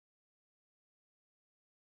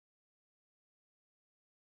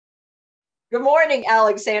Good morning,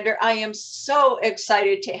 Alexander. I am so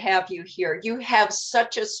excited to have you here. You have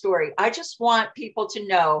such a story. I just want people to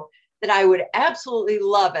know that I would absolutely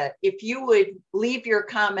love it if you would leave your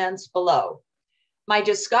comments below. My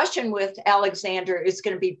discussion with Alexander is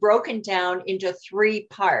going to be broken down into 3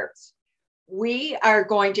 parts. We are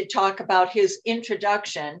going to talk about his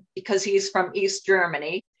introduction because he's from East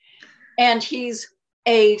Germany, and he's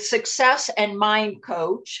a success and mind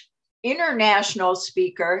coach, international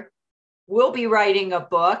speaker, will be writing a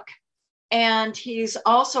book, and he's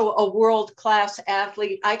also a world-class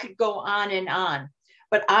athlete. I could go on,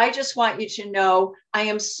 but I just want you to know I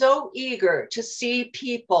am so eager to see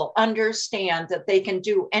people understand that they can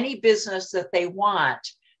do any business that they want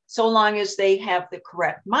so long as they have the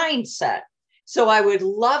correct mindset. So I would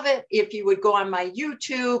love it if you would go on my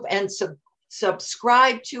YouTube and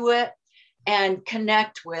subscribe to it and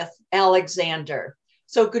connect with Alexander.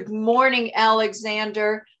 So good morning,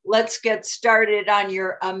 Alexander. Let's get started on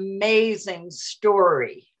your amazing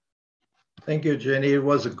story. Thank you, Jenny. It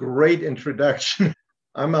was a great introduction.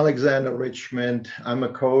 I'm Alexander Richmond. I'm a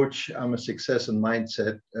coach. I'm a success and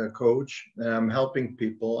mindset coach. And I'm helping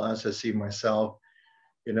people, as I see myself,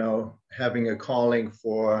 having a calling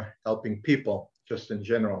for helping people just in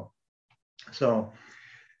general. So,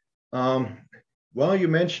 well, you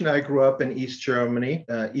mentioned I grew up in East Germany.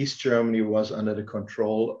 East Germany was under the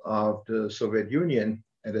control of the Soviet Union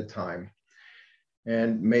at the time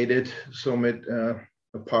and made it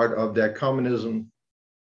a part of their communism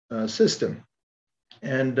system.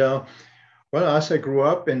 And well, as I grew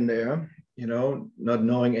up in there, not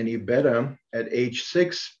knowing any better, at age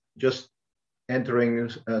 6, just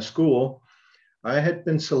entering school, I had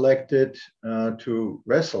been selected to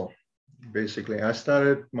wrestle. Basically, I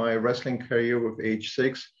started my wrestling career with age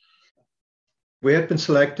 6. We had been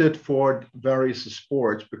selected for various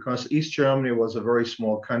sports because East Germany was a very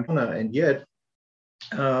small country, and yet,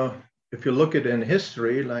 if you look at it in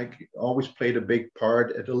history, like always played a big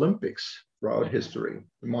part at Olympics throughout history,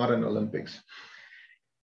 the modern Olympics.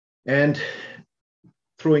 And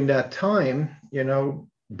during that time,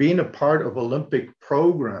 being a part of Olympic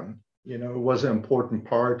program, was an important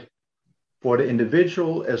part for the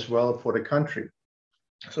individual as well for the country.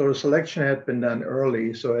 So the selection had been done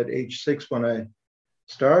early. So at age 6, when I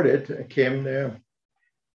started, I came there.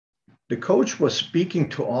 The coach was speaking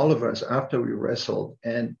to all of us after we wrestled,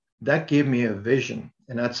 and that gave me a vision.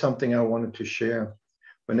 And that's something I wanted to share.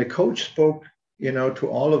 When the coach spoke, to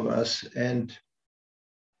all of us, and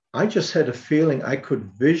I just had a feeling I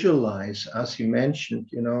could visualize, as he mentioned,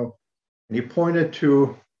 and he pointed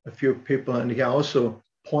to a few people, and he also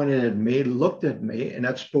pointed at me, looked at me, and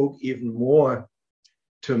that spoke even more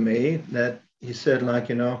to me, that he said,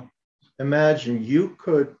 imagine you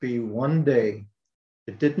could be one day,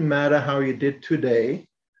 it didn't matter how you did today,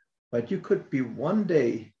 but you could be one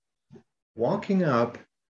day walking up,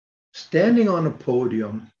 standing on a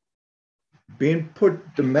podium, being put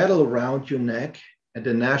the medal around your neck, and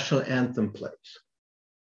the national anthem plays,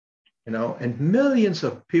 and millions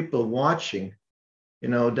of people watching,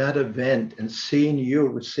 that event and seeing you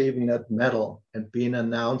receiving that medal and being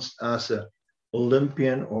announced as an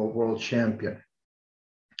Olympian or world champion.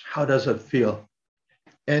 How does it feel?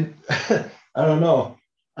 And I don't know,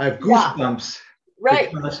 I have goosebumps. Yeah,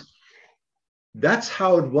 right. Because that's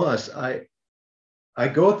how it was. I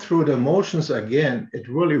go through the emotions again. It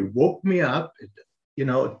really woke me up.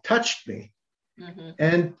 It touched me. Mm-hmm.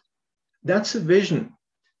 And that's a vision.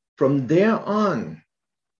 From there on,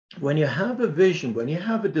 when you have a vision, when you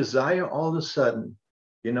have a desire, all of a sudden,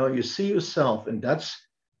 you see yourself, and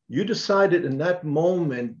you decided in that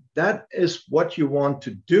moment, that is what you want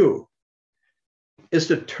to do. It's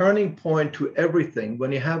the turning point to everything.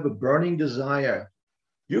 When you have a burning desire,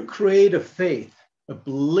 you create a faith, a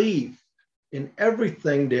belief in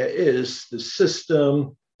everything there is, the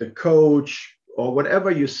system, the coach, or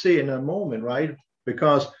whatever you see in that moment, right?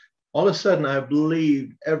 Because all of a sudden, I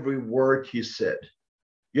believe every word he said.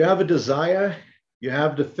 You have a desire, you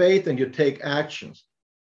have the faith, and you take actions.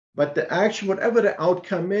 But the action, whatever the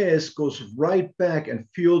outcome is, goes right back and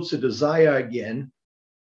fuels the desire again.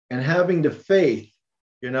 And having the faith,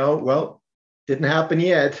 well, didn't happen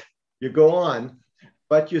yet. You go on,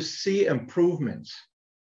 but you see improvements.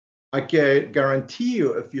 I can guarantee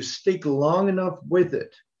you, if you stick long enough with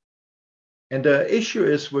it, and the issue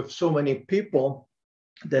is with so many people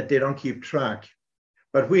that they don't keep track,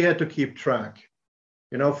 but we had to keep track.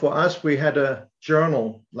 For us, we had a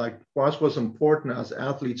journal, like for us was important as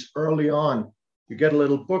athletes early on. You get a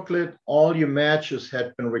little booklet, all your matches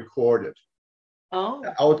had been recorded. Oh.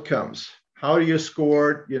 The outcomes, how you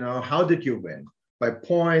scored, how did you win? By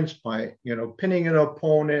points, by, pinning an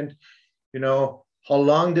opponent. how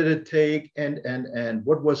long did it take, and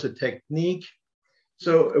what was the technique.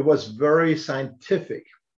 So it was very scientific.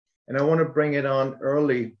 And I want to bring it on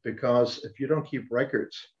early, because if you don't keep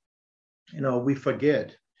records, we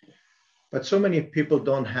forget. But so many people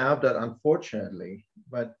don't have that, unfortunately.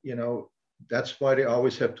 But, that's why they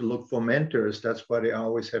always have to look for mentors. That's why they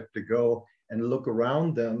always have to go and look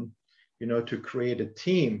around them, to create a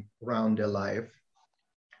team around their life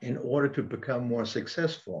in order to become more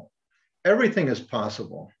successful. Everything is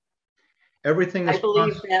possible. Everything is possible. I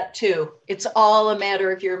believe that too. It's all a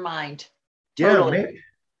matter of your mind. Totally.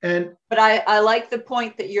 Yeah, but I like the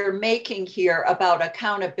point that you're making here about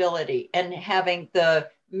accountability and having the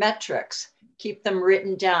metrics, keep them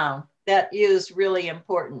written down. That is really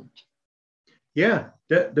important. Yeah,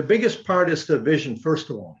 the biggest part is the vision, first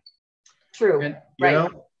of all. True. And, right.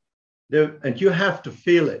 And you have to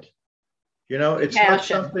feel it. It's passion. Not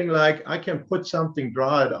something like I can put something,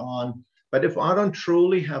 draw it on. But if I don't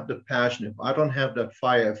truly have the passion, if I don't have that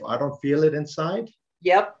fire, if I don't feel it inside,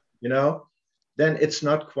 yep, then it's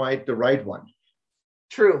not quite the right one.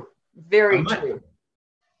 True. Very true.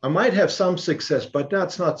 I might have some success, but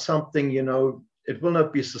that's not something, it will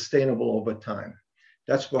not be sustainable over time.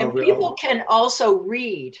 That's why people can also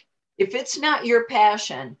read. If it's not your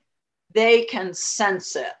passion, they can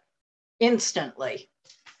sense it instantly.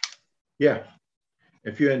 Yeah.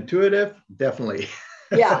 If you're intuitive, definitely.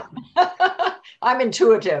 Yeah. I'm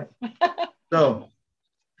intuitive. So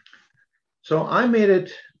I made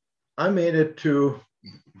it to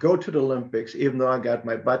go to the Olympics, even though I got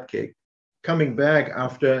my butt kicked. Coming back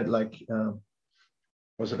after,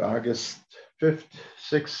 was it August 5th,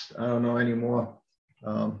 6th? I don't know anymore.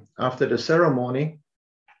 After the ceremony,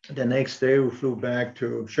 the next day we flew back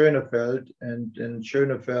to Schönefeld, and in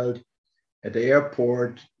Schönefeld at the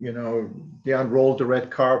airport, they unrolled the red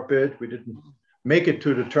carpet. We didn't make it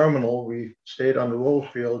to the terminal. We stayed on the roll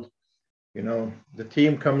field. The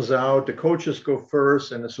team comes out, the coaches go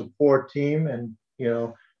first, and the support team, and,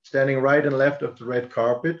 standing right and left of the red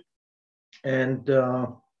carpet. And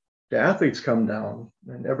the athletes come down,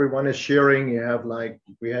 and everyone is cheering.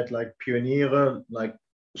 We had Pioniere,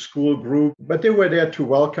 school group, but they were there to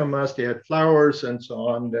welcome us. They had flowers and so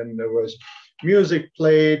on. Then there was music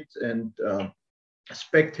played, and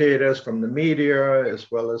spectators from the media, as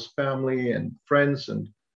well as family and friends and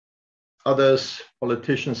others,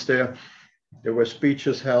 politicians there. There were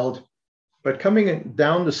speeches held. But coming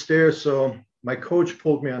down the stairs, so my coach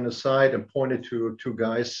pulled me on the side and pointed to two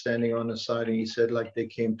guys standing on the side, and he said, they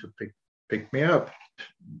came to pick me up.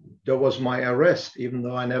 That was my arrest, even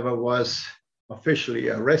though I never was officially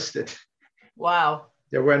arrested. Wow.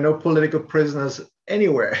 There were no political prisoners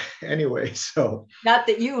anywhere, anyway. So not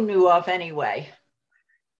that you knew of anyway.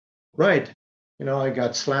 Right. I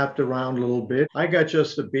got slapped around a little bit. I got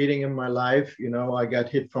just a beating in my life. I got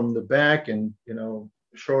hit from the back, and,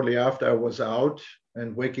 shortly after I was out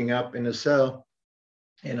and waking up in a cell,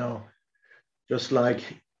 just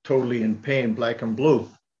totally in pain, black and blue.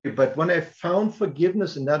 But when I found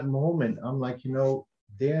forgiveness in that moment, I'm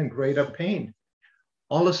they're in greater pain.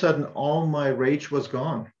 All of a sudden, all my rage was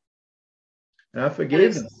gone. And I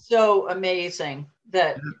forgave them. So amazing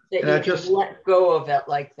that you just let go of it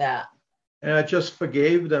like that. And I just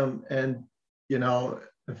forgave them. And,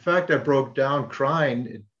 in fact, I broke down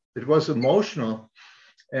crying. It was emotional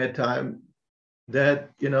at a time that,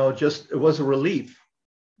 it was a relief.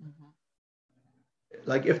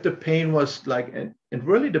 Mm-hmm. If the pain was and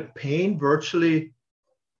really the pain virtually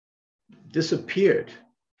disappeared.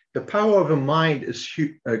 The power of the mind is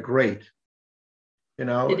great.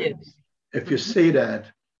 It is. If you see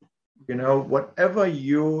that, whatever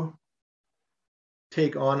you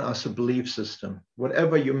take on as a belief system,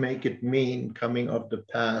 whatever you make it mean coming of the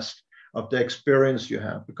past, of the experience you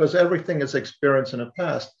have, because everything is experience in the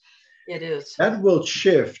past. It is. That will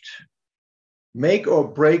shift, make or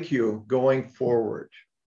break you going forward.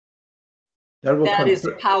 That is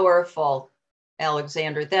powerful,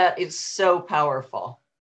 Alexander. That is so powerful.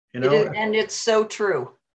 And it's so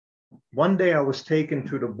true. One day I was taken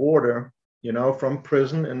to the border, from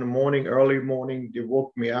prison in the morning, early morning. They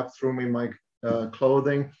woke me up, threw me my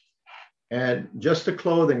clothing, and just the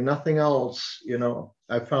clothing, nothing else.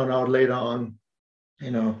 I found out later on,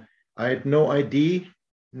 I had no ID,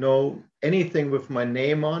 no anything with my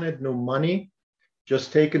name on it, no money,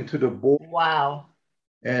 just taken to the border. Wow.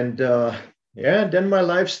 And then my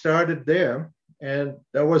life started there. And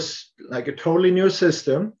that was a totally new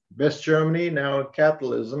system. West Germany, now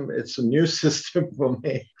capitalism. It's a new system for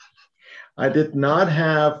me. I did not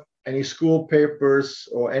have any school papers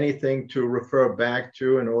or anything to refer back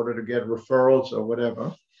to in order to get referrals or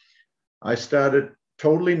whatever. I started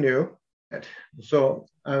totally new. So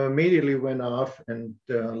I immediately went off and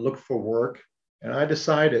looked for work. And I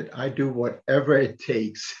decided I do whatever it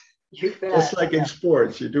takes. You bet. Just like in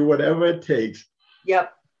sports, you do whatever it takes.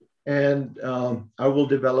 Yep. And I will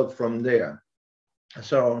develop from there.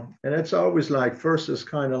 So, and it's always like, first is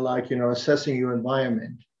kind of like, assessing your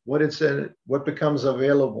environment, what becomes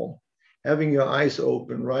available, having your eyes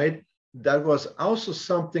open, right? That was also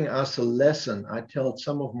something as a lesson I tell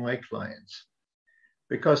some of my clients,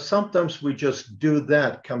 because sometimes we just do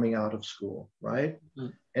that coming out of school, right? Mm-hmm.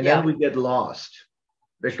 And then we get lost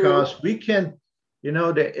because we can,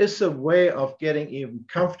 there is a way of getting even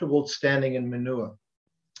comfortable standing in manure.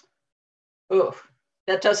 Oh,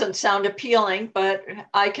 that doesn't sound appealing, but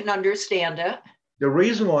I can understand it. The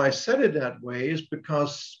reason why I said it that way is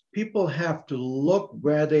because people have to look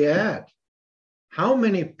where they're at. How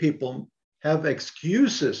many people have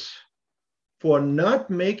excuses for not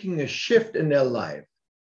making a shift in their life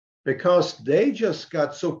because they just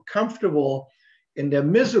got so comfortable in their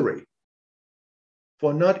misery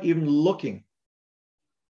for not even looking?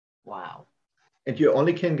 Wow. And you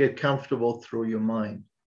only can get comfortable through your mind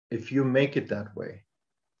if you make it that way.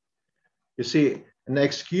 You see, an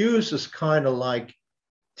excuse is kind of like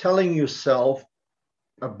telling yourself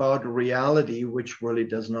about a reality which really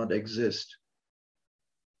does not exist.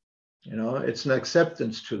 It's an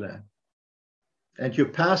acceptance to that. And you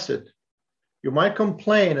pass it. You might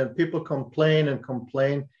complain, and people complain and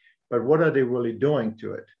complain, but what are they really doing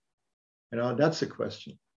to it? That's the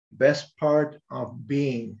question. Best part of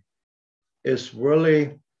being is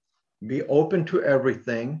really be open to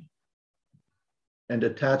everything and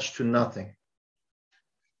attached to nothing.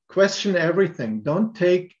 Question everything. Don't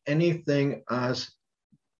take anything as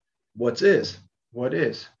what is.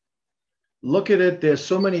 Look at it. There's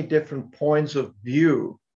so many different points of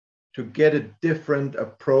view to get a different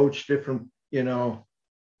approach, different,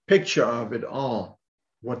 picture of it all,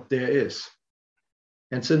 what there is.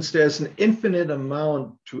 And since there's an infinite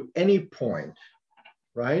amount to any point,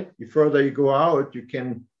 right? The further you go out, you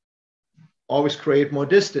can always create more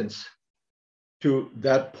distance to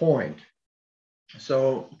that point.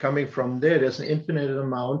 So coming from there's an infinite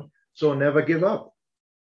amount. So never give up.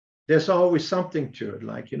 There's always something to it.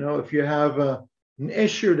 Like, if you have an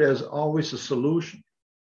issue, there's always a solution.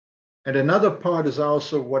 And another part is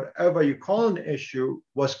also whatever you call an issue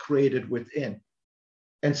was created within.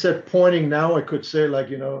 Instead of pointing now, I could say like,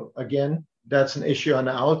 again, that's an issue on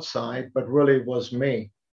the outside, but really it was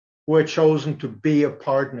me who had chosen to be a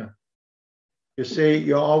partner. You see,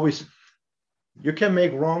 you can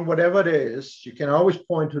make wrong whatever it is. You can always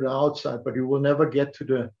point to the outside, but you will never get to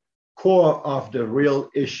the core of the real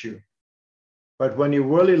issue. But when you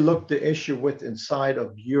really look the issue with inside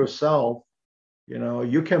of yourself,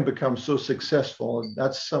 you can become so successful.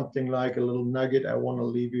 That's something like a little nugget I want to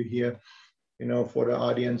leave you here, for the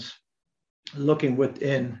audience. Looking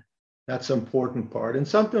within, that's an important part. And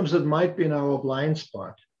sometimes it might be in our blind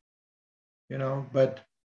spot, but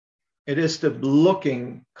it is the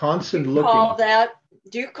looking, constant looking.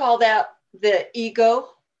 Do you call that the ego?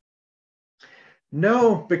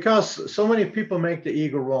 No, because so many people make the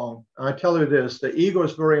ego wrong. I tell you this, the ego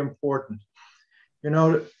is very important.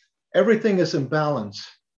 Everything is in balance.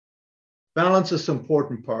 Balance is the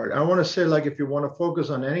important part. I want to say, like, if you want to focus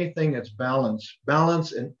on anything, it's balance.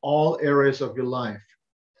 Balance in all areas of your life.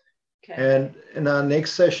 Okay. And in our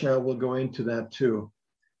next session, I will go into that too.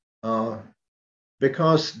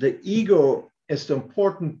 Because the ego is the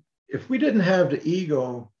important. If we didn't have the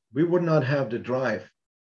ego, we would not have the drive.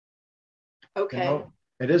 Okay.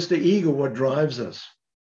 It is the ego what drives us.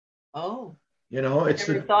 Oh. It's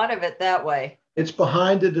never thought of it that way. It's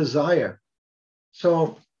behind the desire.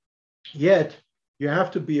 So yet you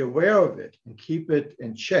have to be aware of it and keep it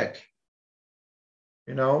in check.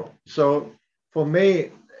 So for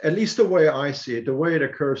me, at least the way I see it, the way it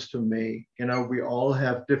occurs to me, we all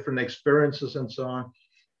have different experiences and so on.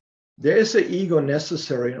 There is an ego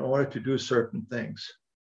necessary in order to do certain things,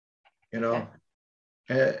 okay.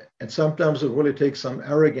 And sometimes it really takes some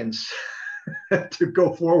arrogance to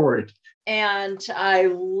go forward. And I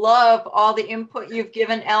love all the input you've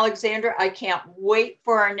given, Alexander. I can't wait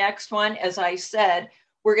for our next one. As I said,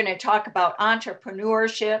 we're going to talk about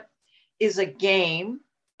entrepreneurship is a game,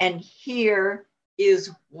 and here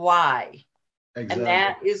is why. Exactly. And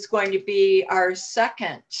that is going to be our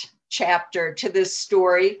second chapter to this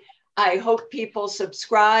story. I hope people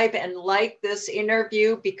subscribe and like this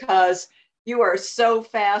interview because you are so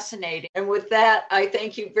fascinating. And with that, I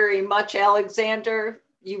thank you very much, Alexander.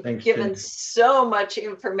 You've given so much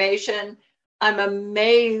information. I'm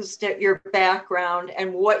amazed at your background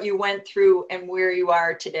and what you went through and where you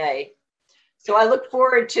are today. So I look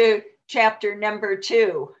forward to chapter number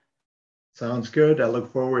 2. Sounds good. I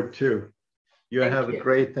look forward to. You have a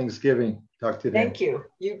great Thanksgiving. Talk to you then. Thank you.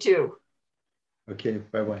 You too. Okay.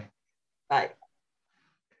 Bye-bye. Bye.